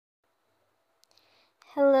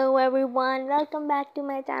Hello everyone, welcome back to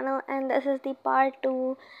my channel, and this is the part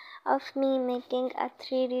 2 of me making a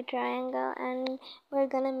 3D triangle. And we're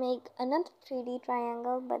gonna make another 3D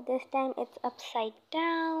triangle, but this time it's upside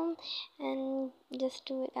down. And just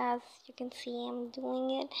do it as you can see I'm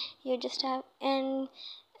doing it. You just have and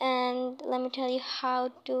let me tell you how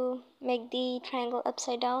to make the triangle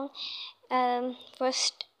upside down.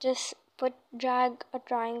 First just drag a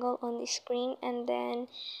triangle on the screen, and then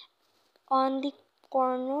on the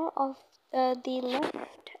corner of the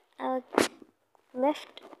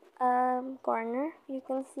left corner, you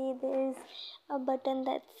can see there's a button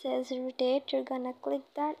that says rotate. You're gonna click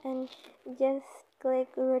that and just click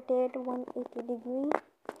rotate 180 degree.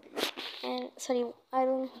 And sorry, I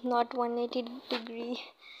don't, not 180 degree.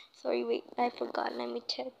 Sorry, wait, I forgot. Let me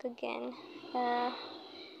check again.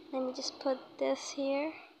 Let me just put this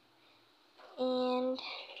here, and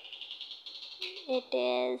it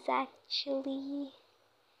is actually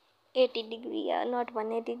 80 degree, not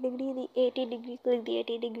 180 degree, the 80 degree. Click the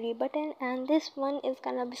 80 degree button, and this one is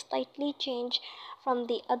gonna be slightly changed from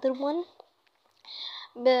the other one.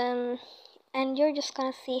 And you're just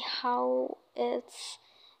gonna see how it's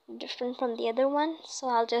different from the other one. So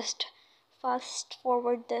I'll just fast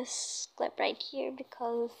forward this clip right here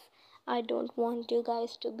because I don't want you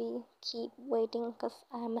guys to be keep waiting, because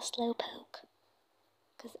I'm a slowpoke.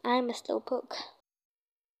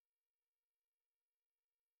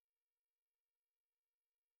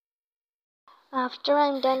 After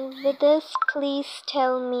I'm done with this, please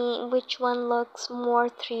tell me which one looks more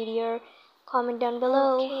 3D. Comment down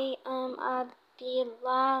below. Okay, at the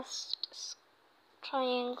last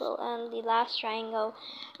triangle, and the last triangle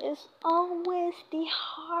is always the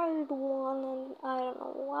hard one, and I don't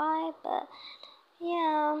know why, but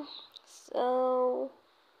yeah. So,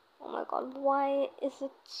 oh my god, why is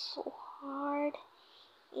it so hard?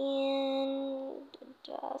 And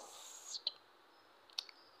just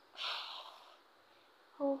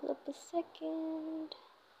hold up a second.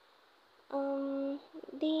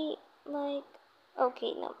 The like,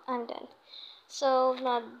 okay, no, I'm done. So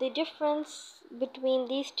now the difference between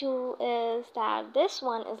these two is that this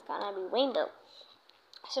one is gonna be rainbow.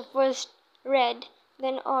 So first red,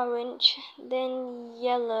 then orange, then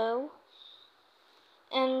yellow,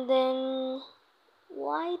 and then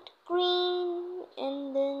light green,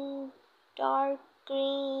 and then dark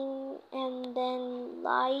green, and then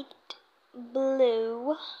light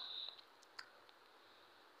blue,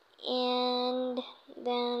 and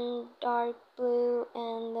then dark blue,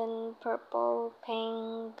 and then purple,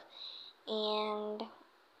 pink, and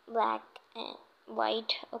black and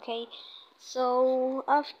white. Okay, so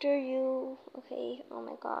after you, okay, oh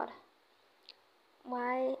my god,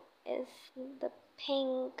 why is the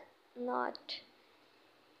pink not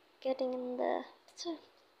getting in the, so,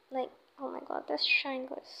 like, oh my god, this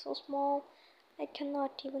triangle is so small, I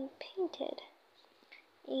cannot even paint it.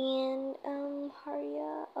 And hurry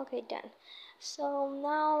up. Okay, done. So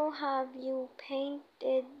now have you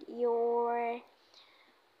painted your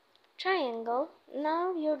triangle?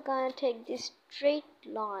 Now you're gonna take this straight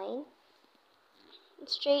line,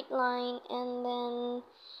 and then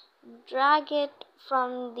drag it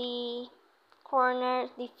from the corner,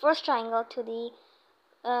 the first triangle, to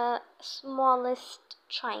the smallest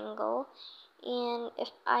triangle. And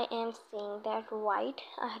if I am saying that right,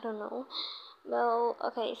 I don't know. Well,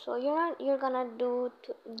 okay, so you're gonna do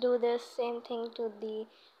this same thing to the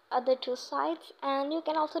other two sides, and you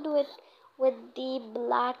can also do it with the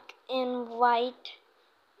black and white,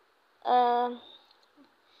 uh,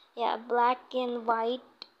 yeah, black and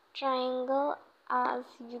white triangle, as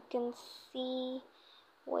you can see.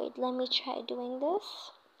 Wait, let me try doing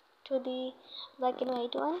this to the black and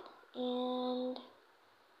white one, and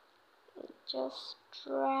just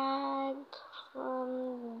drag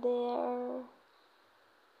from there.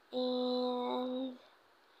 And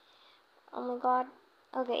oh my god,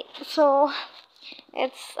 okay, so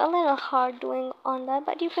it's a little hard doing on that,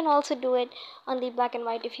 but you can also do it on the black and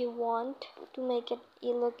white if you want to make it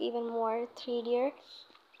look even more 3D.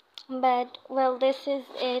 But well, this is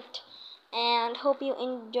it, and hope you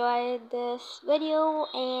enjoyed this video,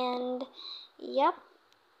 and yep,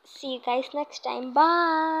 see you guys next time.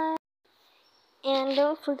 Bye. And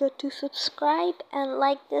don't forget to subscribe and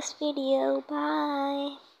like this video.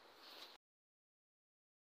 Bye.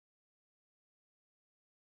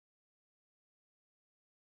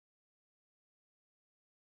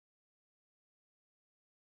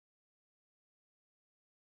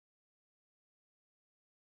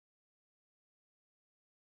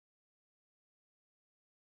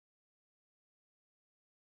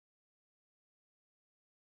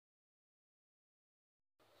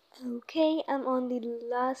 Okay, I'm on the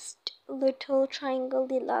last little triangle.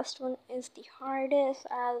 The last one is the hardest,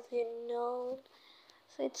 as you know,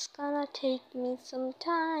 so it's gonna take me some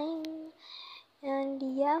time.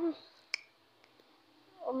 And yeah,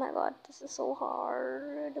 oh my god, this is so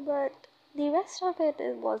hard, but the rest of it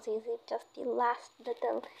was easy. Just the last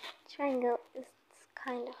little triangle is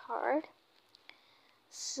kind of hard.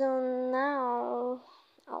 So now,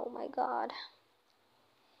 oh my god,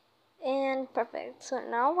 and perfect. So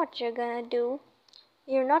now what you're gonna do,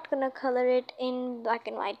 you're not gonna color it in black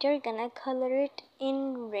and white, you're gonna color it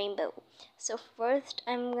in rainbow. So first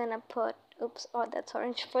I'm gonna put, oops, oh that's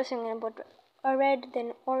orange. First I'm gonna put a red,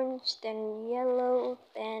 then orange, then yellow,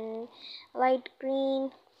 then light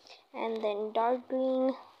green, and then dark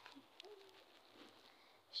green.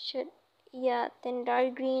 Should, yeah, then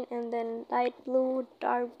dark green, and then light blue,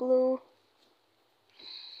 dark blue.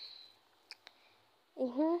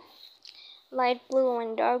 Light blue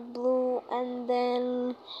and dark blue, and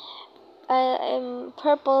then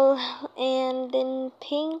purple, and then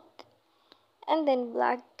pink, and then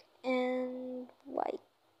black and white.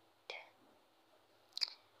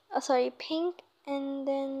 Oh, sorry, pink, and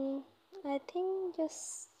then I think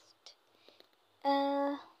just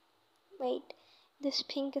uh wait. This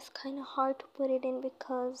pink is kind of hard to put it in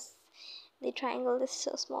because the triangle is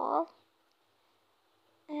so small.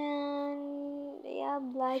 And yeah,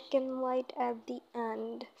 black and white at the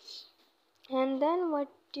end. And then what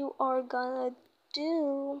you are gonna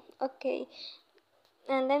do, okay,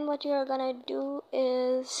 and then what you are gonna do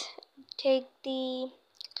is take the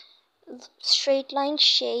straight line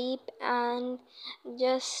shape and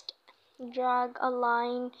just drag a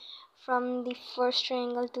line from the first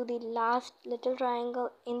triangle to the last little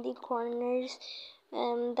triangle in the corners,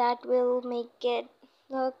 and that will make it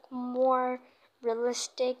look more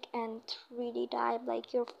realistic and 3D type,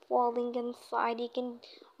 like you're falling inside. You can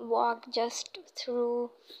walk just through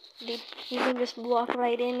the, you can just walk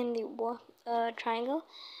right in the triangle.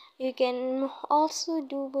 You can also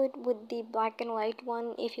do it with the black and white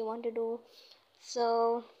one if you want to do.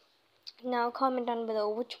 So now comment down below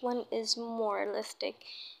which one is more realistic.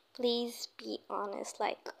 Please be honest,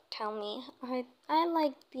 like tell me.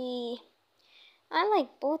 I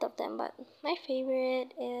like both of them, but my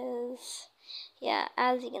favorite is, yeah,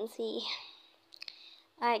 as you can see,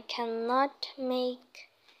 I cannot make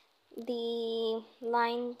the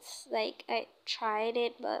lines, like I tried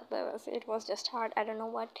it, but it was just hard. I don't know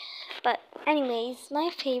what, but anyways, my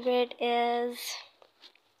favorite is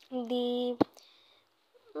the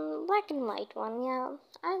black and white one. Yeah,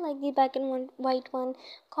 I like the black and white one.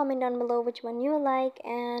 Comment down below which one you like,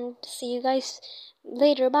 and see you guys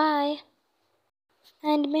later. Bye,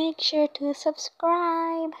 and make sure to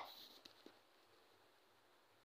subscribe.